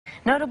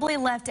Notably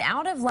left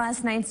out of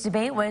last night's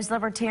debate was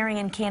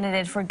Libertarian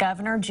candidate for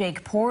governor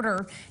Jake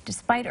Porter.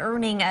 Despite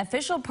earning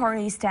official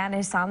party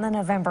status on the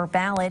November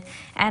ballot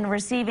and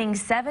receiving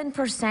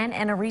 7%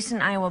 in a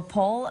recent Iowa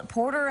poll,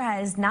 Porter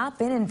has not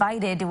been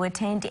invited to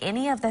attend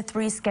any of the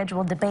 3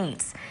 scheduled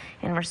debates.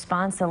 In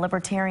response, the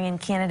Libertarian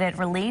candidate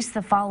released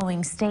the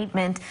following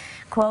statement,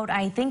 quote,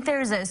 "I think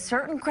there's a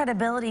certain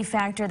credibility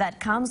factor that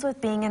comes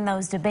with being in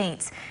those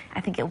debates.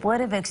 I think it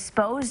would have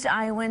exposed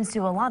Iowans to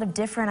a lot of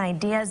different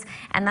ideas,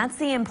 and that's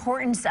the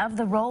importance of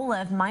the role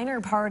of minor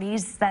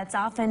parties that's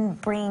often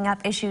bringing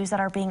up issues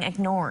that are being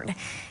ignored.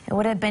 It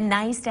would have been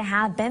nice to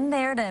have been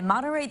there to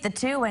moderate the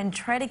two and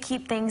try to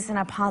keep things in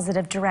a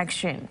positive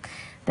direction."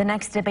 The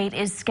next debate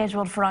is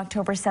scheduled for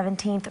October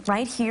 17th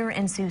right here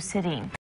in Sioux City.